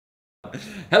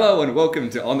Hello and welcome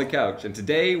to On the Couch, and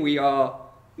today we are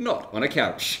not on a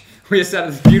couch. We are sat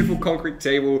at this beautiful concrete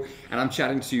table and I'm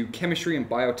chatting to Chemistry and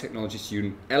Biotechnology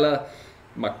student Ella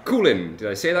Makulin. Did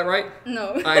I say that right?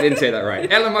 No. I didn't say that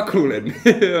right. Ella Makulin.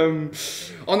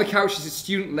 On the Couch is a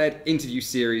student-led interview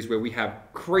series where we have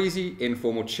crazy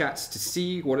informal chats to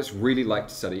see what it's really like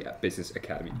to study at Business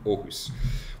Academy Aarhus.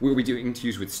 We'll be doing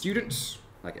interviews with students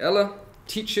like Ella,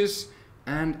 teachers,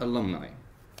 and alumni.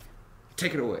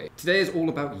 Take it away. Today is all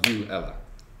about you, Ella.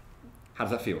 How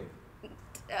does that feel?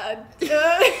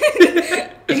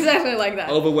 Exactly like that.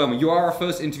 Overwhelming. You are our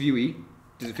first interviewee.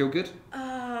 Does it feel good?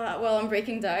 Well, I'm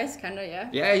breaking the ice, kinda, yeah.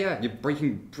 Yeah. You're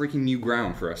breaking new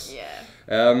ground for us.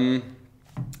 Yeah.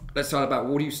 Let's start about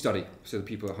what do you study, so the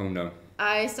people at home know.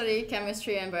 I study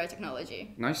Chemistry and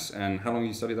Biotechnology. Nice. And how long have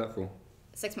you studied that for?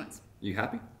 6 months. You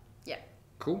happy? Yeah.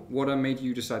 Cool. What made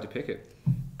you decide to pick it?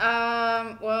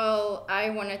 Well, I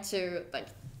wanted to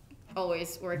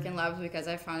always work in labs because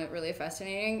I found it really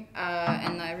fascinating,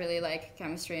 and I really like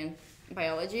chemistry and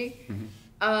biology.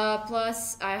 Mm-hmm.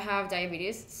 Plus, I have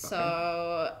diabetes, so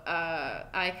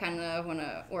I kind of want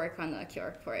to work on a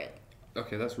cure for it.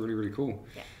 Okay, that's really cool.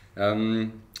 Yeah.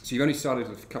 So you only started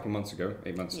a couple of months ago,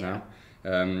 8 months now.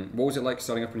 What was it like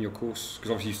starting up on your course? Because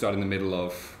obviously you started in the middle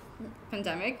of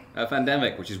Pandemic. a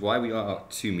pandemic, which is why we are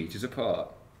 2 meters apart.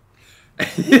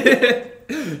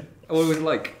 What was it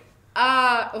like?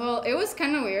 Well, it was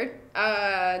kind of weird.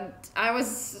 I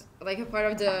was a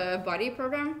part of the body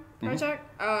program project,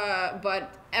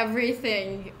 but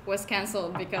everything was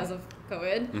canceled because of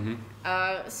COVID.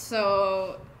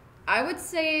 So I would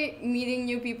say meeting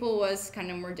new people was kind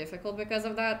of more difficult because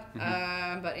of that.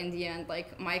 But in the end,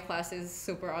 my class is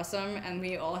super awesome and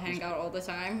we all hang out all the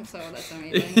time, so that's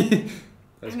amazing.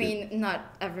 I mean,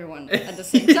 not everyone at the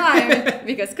same time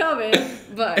because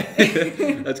COVID, but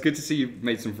That's good to see you've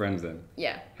made some friends then.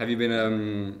 Yeah. Have you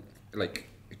been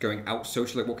going out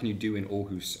social? What can you do in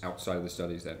Aarhus outside of the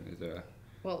studies then? Is there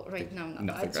well, right now not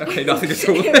nothing? much. Okay, nothing at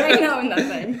all. Right now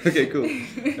nothing. Okay, cool.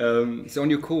 So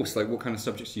on your course, what kind of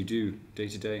subjects do you do day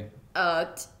to day?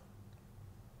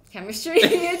 Chemistry.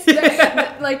 It's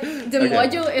the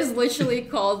module is literally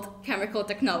called chemical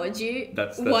technology.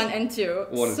 That's 1 and 2.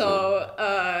 So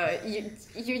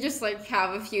you just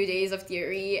have a few days of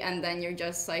theory and then you're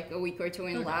just a week or 2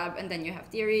 in lab and then you have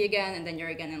theory again and then you're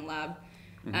again in lab,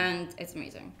 and it's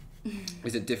amazing.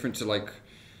 Is it different to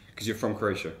because you're from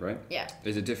Croatia, right? Yeah.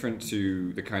 Is it different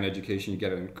to the kind of education you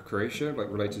get in Croatia,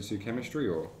 related to chemistry,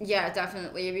 or? Yeah,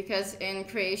 definitely, because in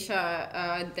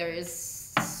Croatia there is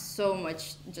so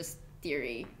much just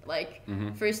theory.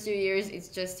 First 2 years it's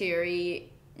just theory,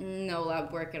 no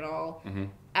lab work at all.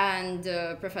 And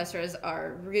professors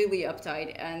are really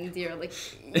uptight and they're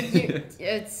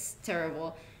it's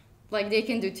terrible. They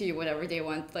can do to you whatever they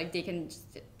want. They can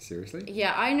just... Seriously?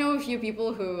 Yeah, I know a few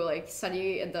people who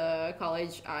study at the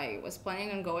college I was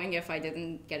planning on going if I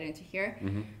didn't get into here.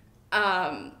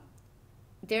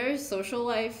 Their social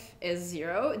life is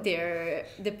 0. Their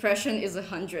depression is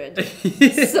 100.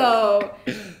 So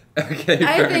okay,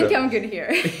 I think enough. I'm good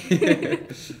here.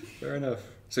 Fair enough.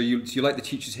 So you like the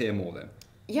teachers here more then?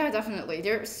 Yeah, definitely.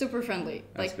 They're super friendly.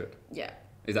 That's good. Yeah.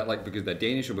 Is that because they're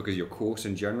Danish or because of your course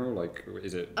in general?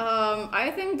 Is it?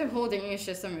 I think the whole Danish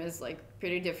system is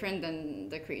pretty different than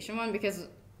the Croatian one, because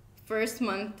first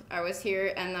month I was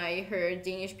here and I heard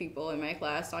Danish people in my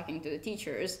class talking to the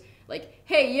teachers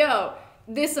hey, yo,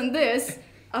 this and this.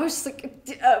 I was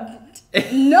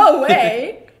just no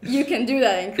way you can do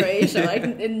that in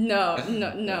Croatia.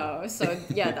 No. So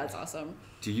yeah, that's awesome.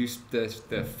 Do you use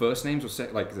their first names or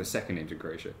the second names in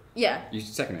Croatia? Yeah. You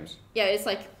use second names? Yeah, it's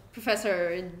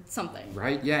Professor something.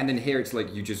 Right, yeah, and then here it's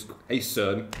you just, hey,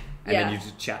 son, and then you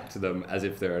just chat to them as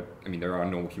if they're, there are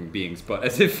normal human beings, but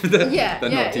as if they're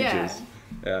not teachers.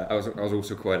 Yeah, I was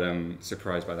also quite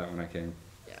surprised by that when I came.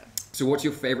 Yeah. So what's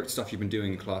your favourite stuff you've been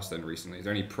doing in class then recently? Is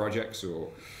there any projects or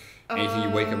anything you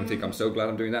wake up and think, I'm so glad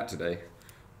I'm doing that today?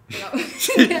 No.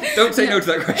 Don't say no to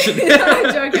that question.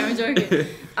 I'm joking.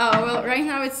 Well, right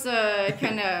now it's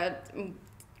kind of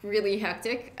really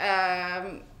hectic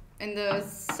in the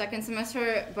second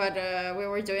semester, but we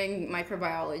were doing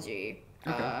microbiology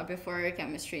before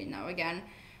chemistry now again.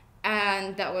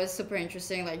 And that was super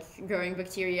interesting, growing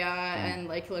bacteria and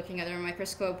looking at their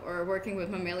microscope or working with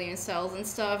mammalian cells and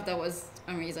stuff. That was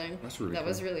amazing. That's really cool. That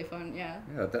was really fun, yeah.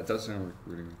 Yeah, that does sound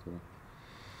really cool.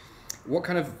 What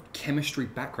kind of chemistry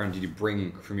background did you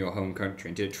bring from your home country?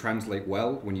 And did it translate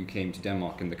well when you came to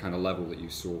Denmark and the kind of level that you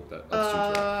saw that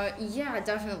other students were? Yeah,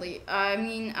 definitely. I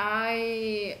mean,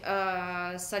 I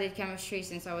studied chemistry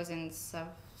since I was in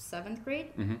 7th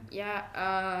grade. Yeah,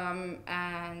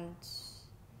 and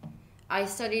I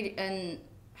studied in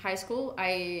high school.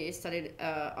 I studied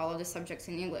all of the subjects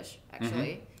in English,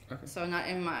 actually. Okay. So not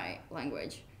in my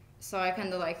language. So I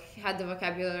kind of like had the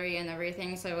vocabulary and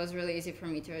everything, so it was really easy for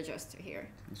me to adjust to here.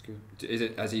 That's good. Is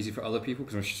it as easy for other people?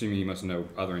 Because I'm assuming you must know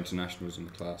other internationals in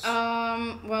the class.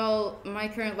 Well, my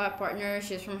current lab partner,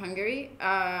 she's from Hungary,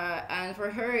 and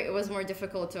for her it was more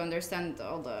difficult to understand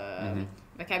all the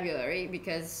vocabulary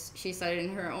because she studied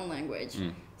in her own language,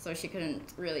 so she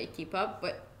couldn't really keep up,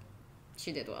 but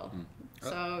she did well.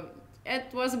 So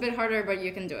it was a bit harder, but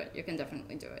you can do it. You can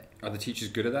definitely do it. Are the teachers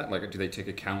good at that? Like, do they take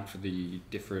account for the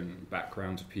different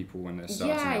backgrounds of people when they're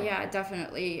starting out? Yeah,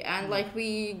 definitely. And like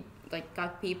we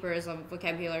got papers of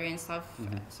vocabulary and stuff,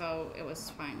 so it was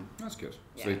fine. That's good.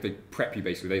 Yeah. So they prep you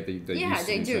basically. They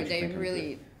they do. They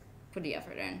really put the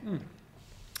effort in.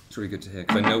 It's really good to hear.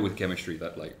 Because I know with chemistry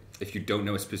that like if you don't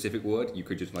know a specific word, you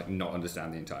could just like not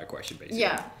understand the entire question basically.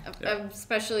 Yeah,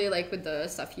 especially like with the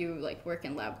stuff you like work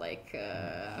in lab, like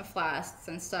flasks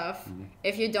and stuff.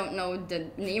 If you don't know the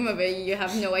name of it, you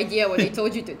have no idea what they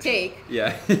told you to take.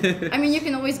 Yeah. I mean, you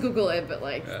can always Google it, but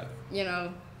like you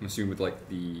know. I'm assuming with like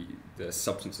the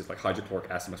substances like hydrochloric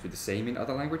acid must be the same in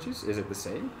other languages. Is it the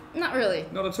same? Not really.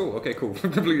 Not at all. Okay, cool.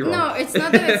 Completely wrong. No, it's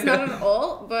not that it's not at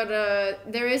all, but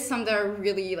there is some that are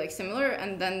really like similar,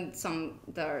 and then some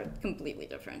that are completely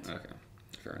different. Okay,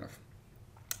 fair enough.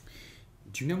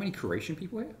 Do you know many Croatian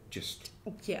people here? Just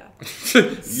yeah,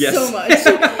 yes, so much.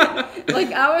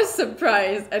 Like I was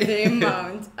surprised at the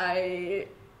amount. I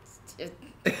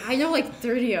know like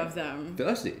 30 of them.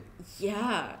 30?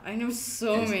 Yeah, I know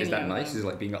so many. Is that of nice? them. Is it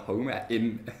like being at home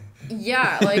in?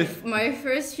 Yeah, like my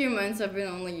first few months I've been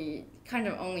only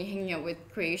hanging out with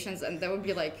Croatians, and there would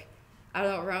be like, I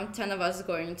don't know, around 10 of us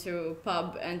going to a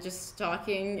pub and just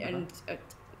talking and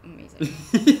amazing.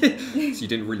 So you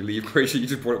didn't really leave Croatia, you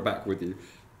just brought it back with you.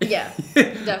 Yeah,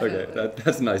 definitely. Okay,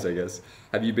 that's nice, I guess.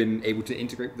 Have you been able to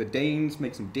integrate with the Danes,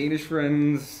 make some Danish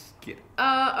friends?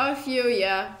 A few,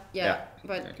 yeah,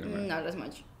 but Yeah, not as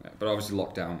much. Yeah, but obviously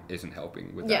lockdown isn't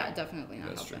helping with that. Yeah, definitely not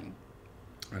That's helping.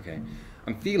 True. Okay.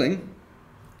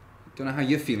 Don't know how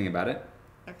you're feeling about it,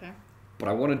 Okay. but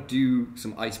I want to do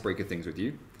some icebreaker things with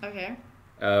you. Okay.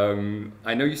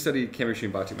 I know you studied chemistry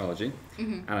and biotechnology,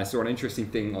 and I saw an interesting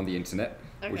thing on the internet,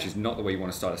 which Okay. is not the way you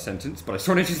want to start a sentence, but I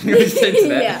saw an interesting thing on the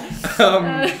internet.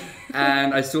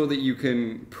 And I saw that you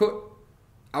can put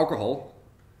alcohol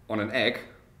on an egg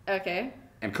Okay.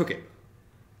 and cook it.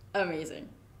 Amazing.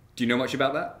 Do you know much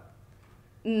about that?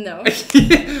 No.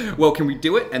 Well, can we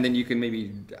do it? And then you can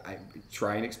maybe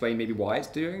try and explain maybe why it's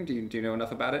doing. Do you know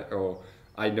enough about it? Or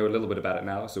I know a little bit about it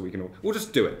now, so we'll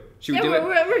just do it. Should we do it?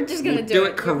 We're just gonna do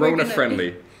it. Corona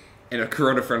friendly, in a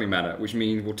Corona friendly manner, which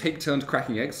means we'll take turns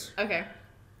cracking eggs. Okay.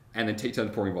 And then take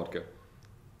turns pouring vodka.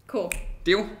 Cool.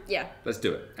 Deal? Yeah. Let's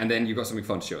do it. And then you've got something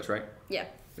fun to show us, right? Yeah.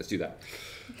 Let's do that.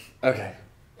 Okay.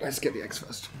 Let's get the eggs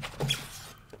first.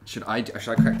 Should I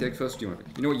crack the egg first? Or do you want to?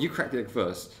 You know what? You crack the egg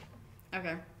first.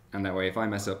 Okay. And that way, if I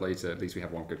mess up later, at least we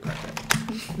have one good cracked egg.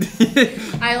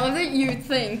 I love that you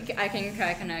think I can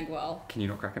crack an egg well. Can you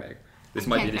not crack an egg? This I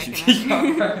might be an can't issue. crack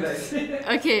You can't crack an egg.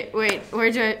 Okay, wait.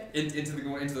 Where do I? Into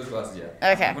those glasses,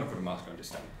 yeah. Okay. I'm gonna put a mask on, just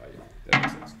stand by you. That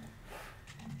makes sense.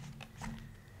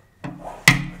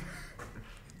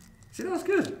 See, that was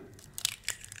good.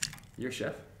 You're a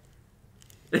chef.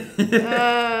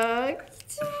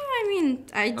 I mean,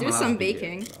 I do some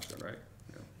baking. Last one, right?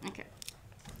 Yeah. Okay.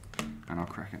 And I'll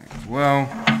crack an egg as well.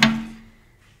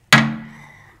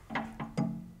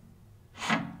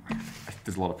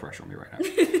 There's a lot of pressure on me right now.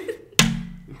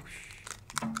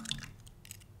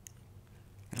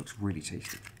 It looks really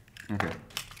tasty. Okay.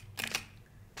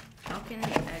 How can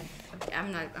an egg? Okay,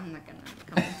 I'm not gonna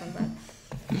comment on that.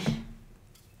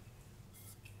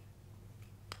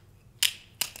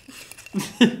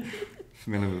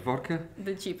 Familiar with vodka?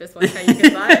 The cheapest vodka you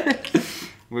can buy.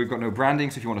 We've got no branding,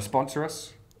 so if you want to sponsor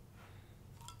us,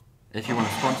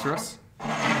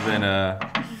 then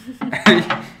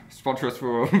sponsor us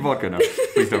for vodka. No,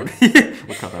 please don't.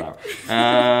 We'll cut that out.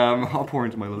 I'll pour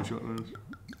into my little shot.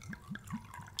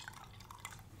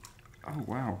 Oh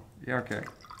wow, yeah, okay.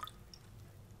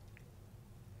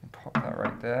 Pop that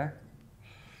right there.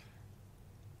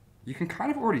 You can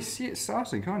kind of already see it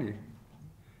starting, can't you?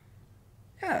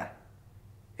 Yeah.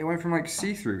 It went from like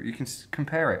see-through. You can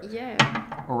compare it. Yeah.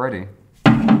 Already.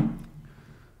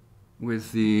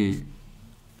 With the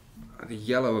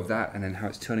yellow of that and then how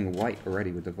it's turning white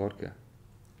already with the vodka.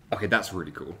 Okay, that's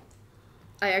really cool.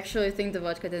 I actually think the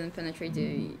vodka didn't penetrate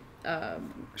the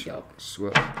yolk.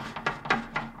 Swirl.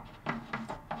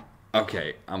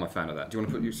 Okay, I'm a fan of that. Do you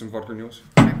want to put some vodka in yours?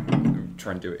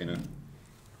 Try and do it in a...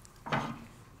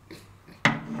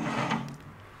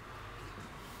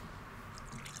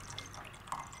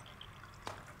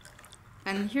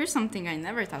 And here's something I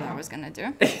never thought I was gonna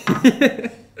do.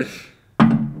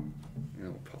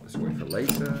 We'll pop this away for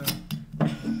later.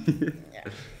 Yeah.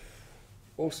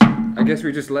 Awesome. I guess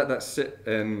we just let that sit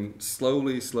and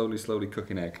slowly cook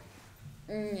an egg.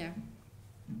 Yeah.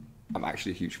 I'm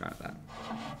actually a huge fan of that.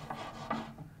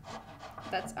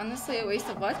 That's honestly a waste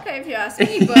of vodka if you ask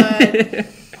me, but...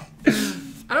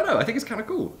 I don't know, I think it's kind of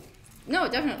cool. No,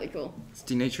 definitely cool. It's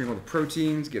denaturing all the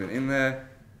proteins, getting it in there.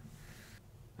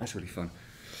 That's really fun.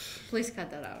 Please cut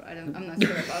that out. I'm not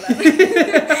sure about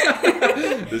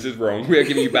that. This is wrong. We are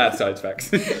giving you bad science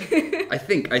facts. I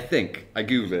think, I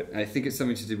googled it, and I think it's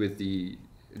something to do with the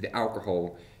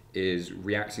alcohol is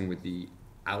reacting with the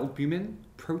albumin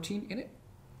protein in it.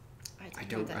 I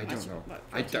don't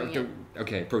know.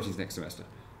 Okay, protein's next semester.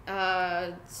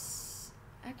 Actually,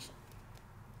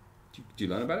 Do you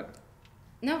learn about it?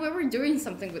 no, we were doing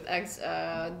something with eggs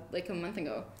like a month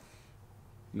ago.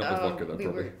 Not with vodka, though,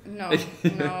 probably. No,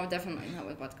 definitely not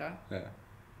with vodka. Yeah.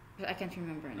 But I can't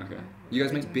remember anymore. Okay. You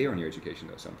guys make beer on your education,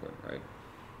 though, at some point, right?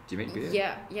 Do you make beer?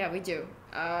 Yeah, we do.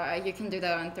 You can do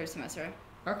that on third semester.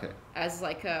 Okay. As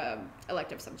like a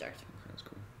elective subject. Okay, that's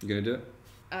cool. You gonna do it?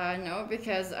 No,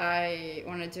 because I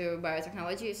want to do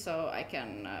biotechnology, so I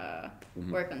can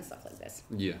work on stuff like this.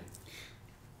 Yeah.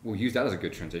 We'll use that as a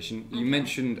good transition. You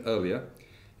mentioned earlier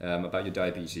about your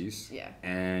diabetes. Yeah.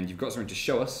 And you've got something to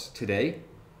show us today.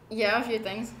 Yeah, a few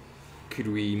things. Could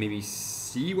we maybe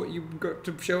see what you've got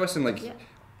to show us? And Yeah.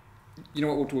 You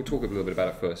know what, we'll talk a little bit about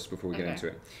it first before we get into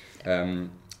it.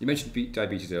 You mentioned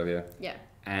diabetes earlier. Yeah.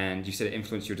 And you said it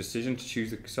influenced your decision to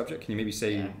choose the subject. Can you maybe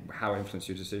say how it influenced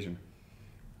your decision?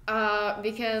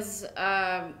 Because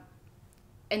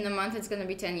in a month it's going to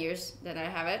be 10 years that I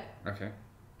have it. Okay.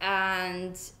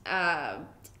 And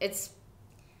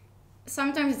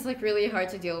sometimes it's like really hard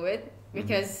to deal with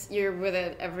because you're with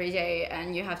it every day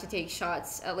and you have to take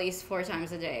shots at least 4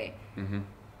 times a day.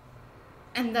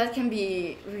 And that can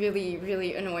be really,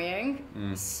 really annoying.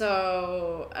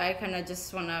 So I kind of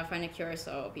just want to find a cure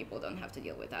so people don't have to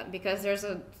deal with that, because there's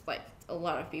a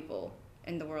lot of people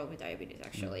in the world with diabetes,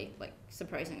 actually, like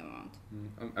surprising amount.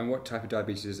 And what type of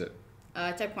diabetes is it?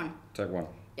 Type 1. Type 1.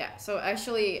 Yeah, so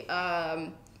actually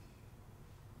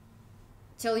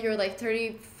till you're like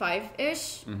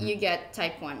 35-ish, you get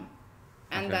type 1.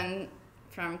 And then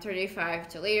from 35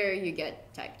 to later, you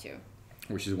get type 2.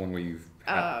 Which is the one where you've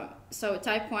so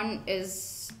type 1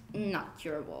 is not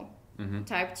curable.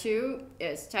 Type 2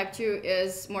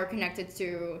 is more connected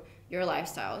to your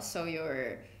lifestyle, so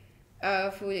your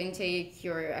food intake,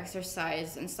 your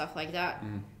exercise, and stuff like that.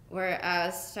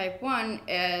 Whereas type 1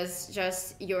 is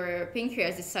just your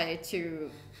pancreas decided to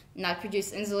not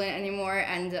produce insulin anymore,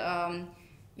 and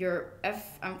your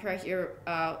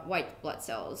white blood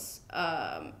cells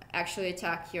actually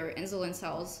attack your insulin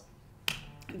cells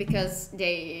because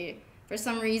they, for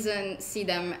some reason, see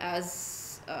them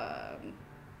as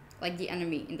like the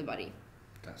enemy in the body.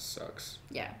 That sucks.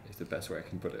 Yeah. It's the best way I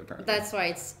can put it, apparently. That's why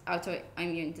it's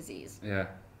autoimmune disease. Yeah,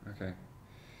 okay.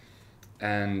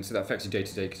 And so that affects you day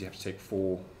to day because you have to take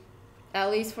 4...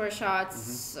 At least 4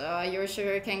 shots. Your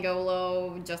sugar can go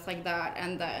low just like that,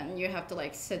 and then you have to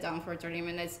like sit down for 30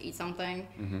 minutes, eat something.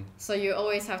 So you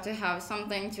always have to have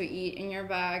something to eat in your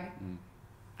bag.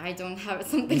 I don't have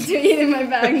something to eat in my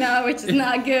bag now, which is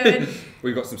not good.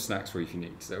 We've got some snacks for you if you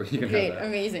need, so you can Great, have that.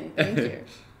 amazing, thank you.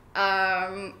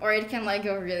 Or it can like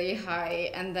go really high,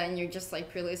 and then you're just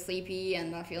like really sleepy and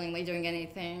not feeling like doing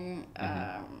anything.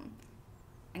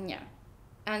 And yeah.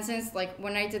 And since like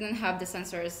when I didn't have the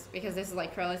sensors, because this is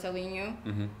like relatively new,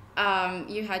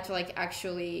 you had to like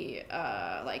actually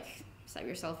like stab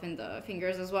yourself in the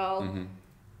fingers as well.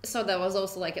 So that was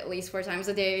also like at least 4 times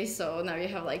a day. So now you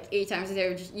have like 8 times a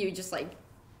day you just like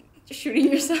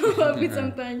shooting yourself up with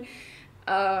something.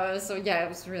 So yeah, it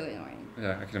was really annoying.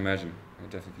 Yeah, I can imagine. I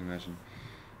definitely can imagine.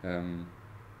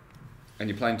 And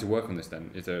you're planning to work on this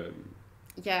then?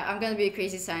 Yeah, I'm gonna be a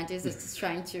crazy scientist that's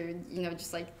trying to,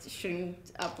 just like shooting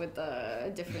up with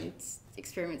the different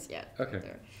experiments. Yeah. Okay.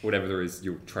 Whatever there is,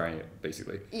 you're trying it,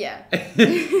 basically. Yeah.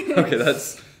 Okay,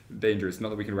 that's dangerous. Not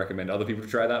that we can recommend other people to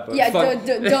try that, but yeah, don't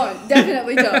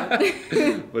definitely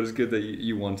don't. But it's good that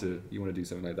you want to do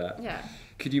something like that. Yeah.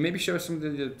 Could you maybe show us some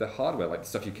of the hardware, like the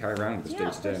stuff you carry around with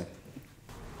us day to day?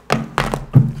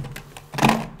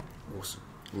 Awesome.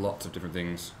 Lots of different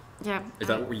things. Yeah. Is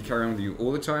that what you carry around with you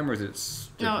all the time, or is it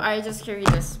different? No, I just carry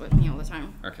this with me all the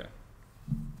time. Okay.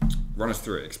 Run us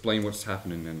through it. Explain what's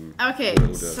happening and okay, what it all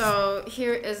does. So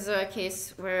here is a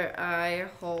case where I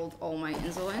hold all my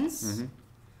insulins.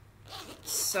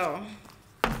 So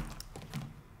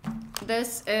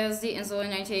this is the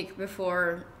insulin I take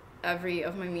before every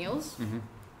of my meals.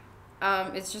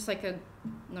 It's just like a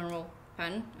normal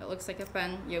pen. It looks like a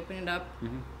pen. You open it up,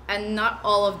 Mm-hmm. and not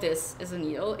all of this is a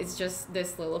needle. It's just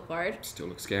this little part. Still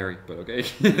looks scary, but okay.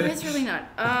 But it's really not.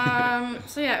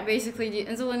 So yeah, basically the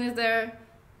insulin is there.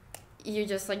 You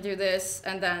just like do this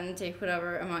and then take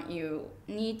whatever amount you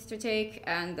need to take,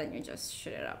 and then you just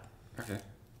shoot it up. Okay.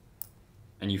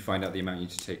 And you find out the amount you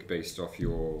need to take based off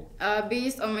your...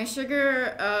 Based on my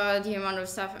sugar, the amount of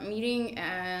stuff I'm eating,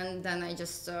 and then I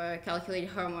just calculate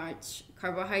how much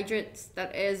carbohydrates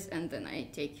that is, and then I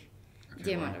take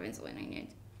the amount of insulin I need.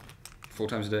 4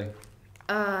 times a day?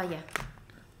 Yeah.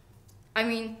 I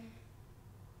mean,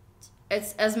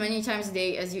 it's as many times a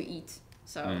day as you eat.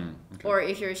 So, okay. Or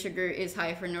if your sugar is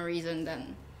high for no reason,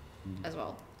 then as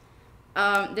well.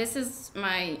 This is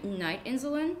my night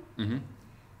insulin. Mm-hmm.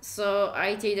 So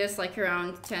I take this like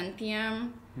around 10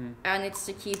 p.m. And it's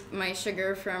to keep my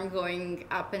sugar from going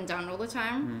up and down all the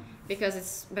time because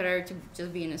it's better to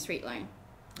just be in a straight line.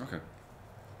 Okay.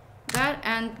 That,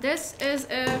 and this is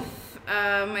if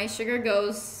my sugar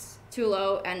goes too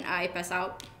low and I pass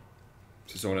out.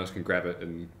 So someone else can grab it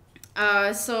and...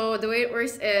 So the way it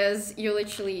works is you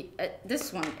literally,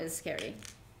 this one is scary.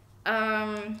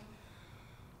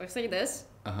 Looks like this.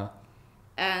 Uh-huh.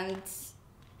 And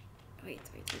wait.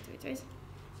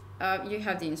 You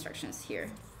have the instructions here.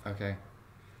 Okay.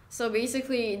 So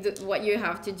basically what you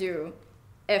have to do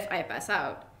if I pass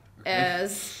out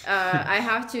is I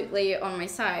have to lay it on my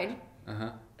side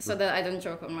so that I don't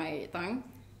choke on my tongue.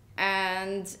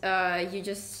 And you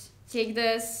just take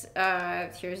this,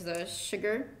 here's the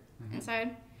sugar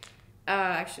inside.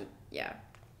 Actually, yeah.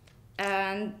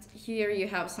 And here you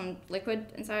have some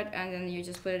liquid inside, and then you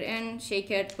just put it in,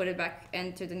 shake it, put it back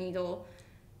into the needle,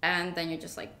 and then you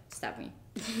just like stab me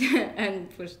and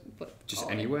put just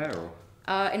anywhere or?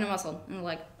 In a muscle, in the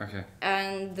leg. Okay.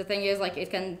 And the thing is, like,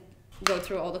 it can go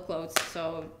through all the clothes,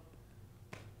 so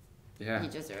yeah, you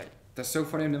just do it. That's so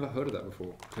funny. I've never heard of that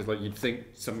before. Because like you'd think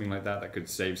something like that could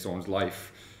save someone's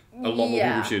life. A lot more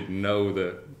people should know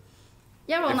that.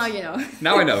 Yeah, well, now you know.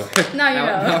 Now I know. Now you know.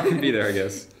 Now I can be there, I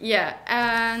guess. Yeah,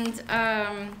 and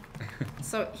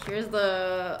so here's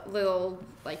the little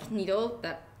like needle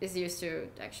that is used to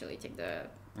actually take the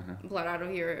blood out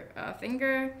of your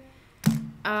finger.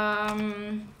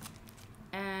 And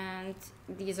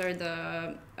these are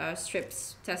the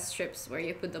test strips where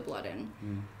you put the blood in.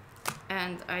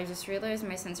 And I just realized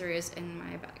my sensor is in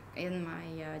my bag, in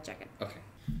my jacket. Okay.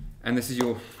 And this is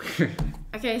your...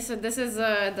 Okay, so this is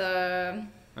the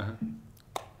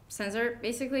sensor,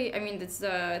 basically. I mean, it's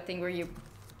the thing where you...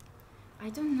 I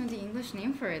don't know the English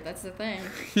name for it, that's the thing.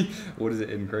 What is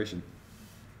it in Croatian?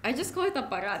 I just call it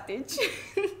aparatić.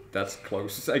 That's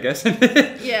close, I guess.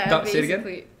 Yeah, Say it again?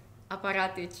 basically.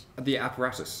 Aparatić. The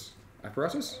apparatus.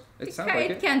 Apparatus? It sounds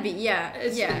like it can be, yeah.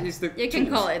 It's the you can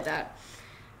tools. call it that.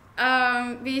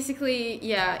 Basically,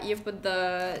 yeah, you put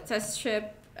the test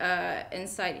strip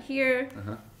inside here.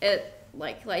 It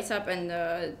like lights up and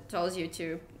tells you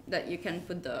that you can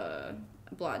put the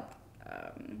blood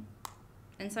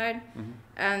inside,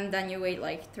 and then you wait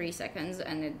like 3 seconds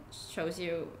and it shows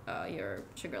you your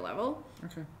sugar level.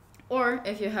 Okay. Or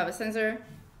if you have a sensor,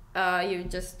 you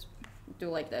just do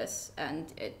like this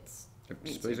and it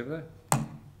displays over there?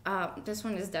 this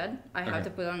one is dead. I have to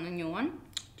put on a new one.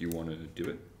 Do you want to do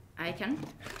it? I can.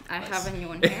 I have a new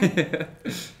one here.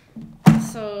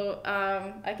 So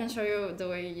I can show you the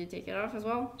way you take it off as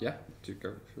well. Yeah,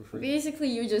 go, feel free. Basically,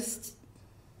 you just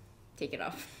take it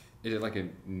off. Is it like a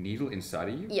needle inside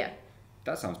of you? Yeah.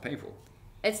 That sounds painful.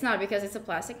 It's not because it's a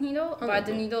plastic needle, Okay, but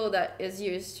the cool. needle that is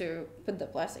used to put the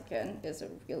plastic in is a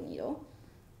real needle.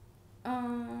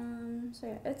 So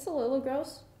yeah, it's a little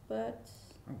gross, but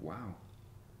Oh, wow.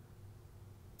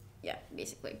 yeah,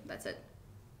 basically that's it.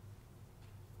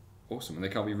 Awesome. And they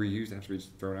can't be reused, they have to be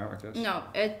thrown out, I guess? No,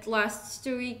 it lasts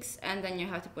 2 weeks and then you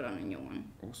have to put on a new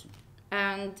one. Awesome.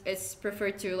 And it's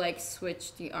preferred to like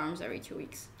switch the arms every 2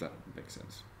 weeks. That makes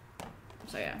sense.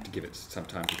 So yeah. To give it some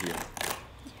time to heal.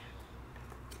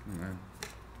 Oh, man.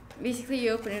 Basically,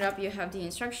 you open it up, you have the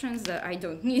instructions that I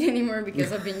don't need anymore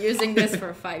because I've been using this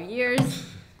for 5 years.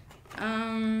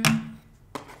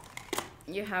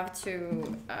 You have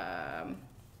to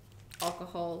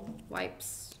alcohol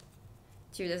wipes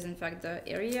to disinfect the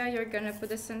area you're gonna put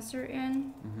the sensor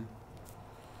in.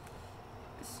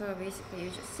 So basically,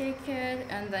 you just take it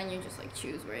and then you just like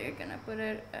choose where you're gonna put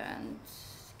it and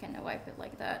kind of wipe it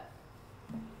like that.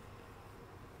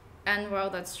 And while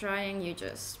that's drying, you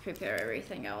just prepare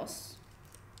everything else.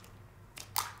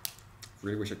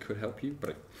 Really wish I could help you, but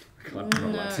I can't. I'm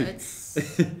not allowed to. It's...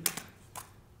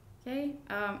 Okay,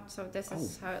 so this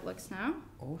is how it looks now.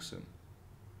 Awesome.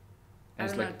 I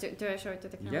And don't it's know, like, do I show it to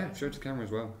the camera? yeah, show it to the camera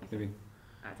as well, maybe.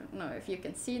 I don't know if you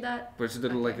can see that. But it's a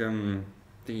little like thing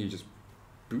you just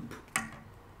boop.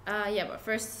 Yeah, but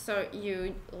first, so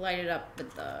you light it up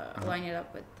with the line it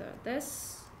up with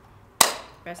this.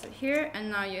 Press it here, and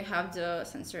now you have the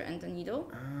sensor and the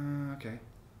needle. Okay.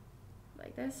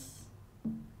 Like this,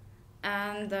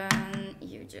 and then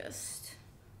you just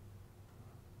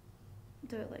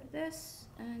do it like this,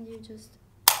 and you just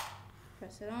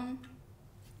press it on,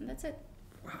 and that's it.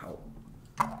 Wow.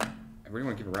 I really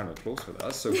want to give a round of applause for that.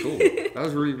 That's so cool. That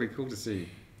was really, really cool to see.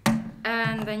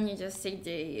 And then you just take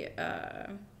the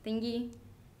thingy,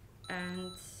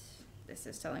 and this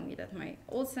is telling me that my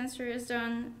old sensor is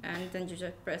done, and then you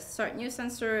just press start new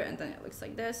sensor, and then it looks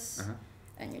like this,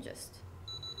 and you just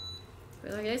do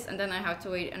it like this, and then I have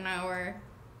to wait an hour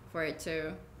for it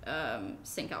to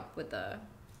sync up with the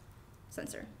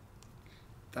sensor.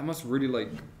 That must really like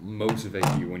motivate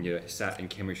you when you're sat in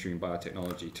chemistry and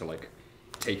biotechnology to like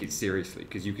take it seriously,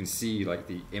 because you can see like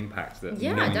the impact that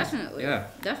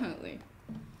definitely.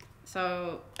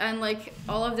 So, and like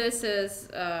all of this is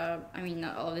I mean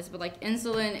not all of this, but like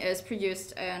insulin is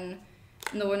produced in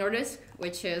Novo Nordisk,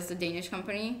 which is a Danish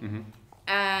company,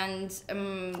 and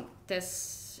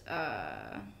this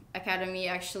academy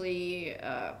actually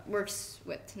works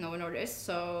with Novo Nordisk,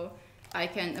 so I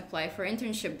can apply for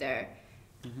internship there.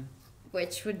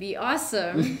 Which would be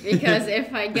awesome, because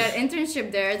if I get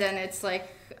internship there, then it's like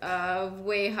a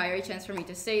way higher chance for me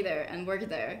to stay there and work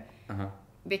there.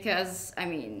 Because, I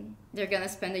mean, they're gonna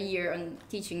spend a year on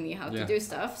teaching me how to do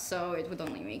stuff, so it would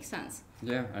only make sense.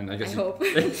 Yeah, and I guess I hope.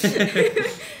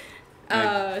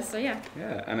 So yeah.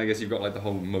 Yeah, and I guess you've got like the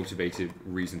whole motivated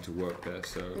reason to work there,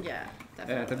 so... Yeah,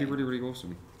 definitely. Yeah, that'd be really, really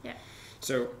awesome. Yeah.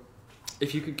 So,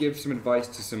 if you could give some advice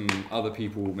to some other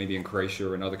people, maybe in Croatia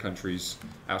or in other countries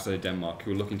outside of Denmark,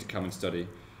 who are looking to come and study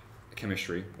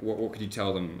chemistry, what could you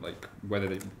tell them, like whether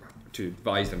they, to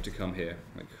advise them to come here?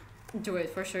 Like, do it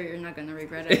for sure. You're not gonna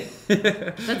regret it.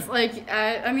 That's like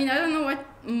I mean I don't know what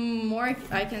more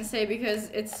I can say, because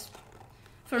it's,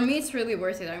 for me it's really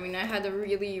worth it. I mean I had a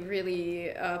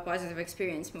really positive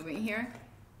experience moving here.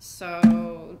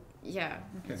 So yeah,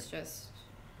 it's just.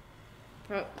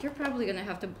 You're probably gonna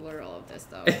have to blur all of this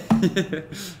though.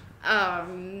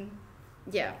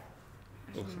 Yeah.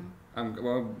 Awesome.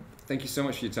 Well, thank you so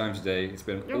much for your time today. It's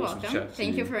been You're awesome welcome. to chat.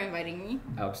 Thank you for inviting me.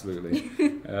 Absolutely.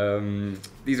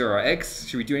 These are our eggs.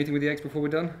 Should we do anything with the eggs before we're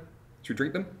done? Should we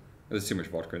drink them? There's too much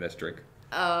vodka in there to drink.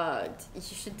 You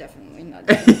should definitely not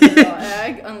drink a raw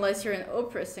egg unless you're an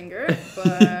opera singer.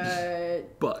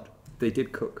 But they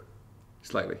did cook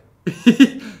slightly.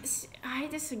 I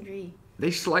disagree.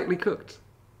 They slightly cooked.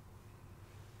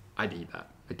 I'd eat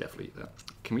that. I'd definitely eat that.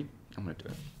 Can we? I'm gonna do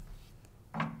it.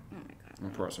 Oh my god. I'm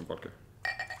gonna pour out some vodka.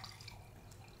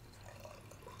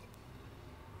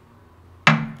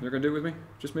 You're gonna do it with me?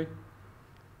 Just me?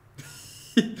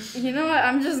 You know what?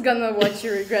 I'm just gonna watch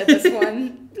you regret this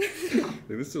one.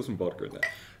 There's still some vodka in there.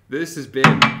 This has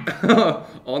been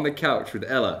On the Couch with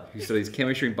Ella, who studies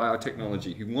chemistry and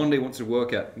biotechnology, who one day wants to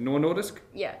work at Novo Nordisk?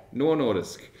 Yeah. Novo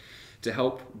Nordisk, to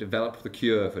help develop the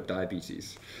cure for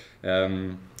diabetes.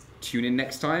 Tune in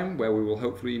next time, where we will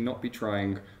hopefully not be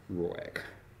trying raw egg.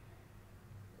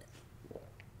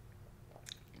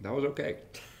 That was okay.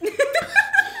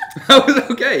 That was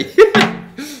okay.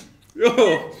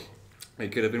 Oh,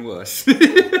 it could have been worse. No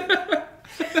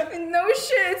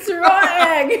shit, it's raw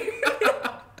egg.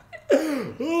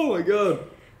 Oh my god.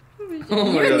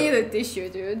 You need a tissue,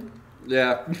 dude.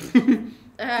 Yeah.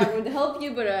 I would help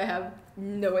you, but I have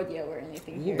no idea where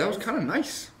anything here That was is. kind of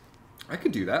nice. I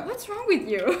could do that. What's wrong with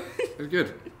you? It was good.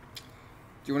 Do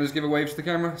you want to just give a wave to the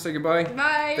camera? Say goodbye?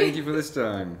 Bye. Thank you for this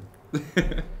time.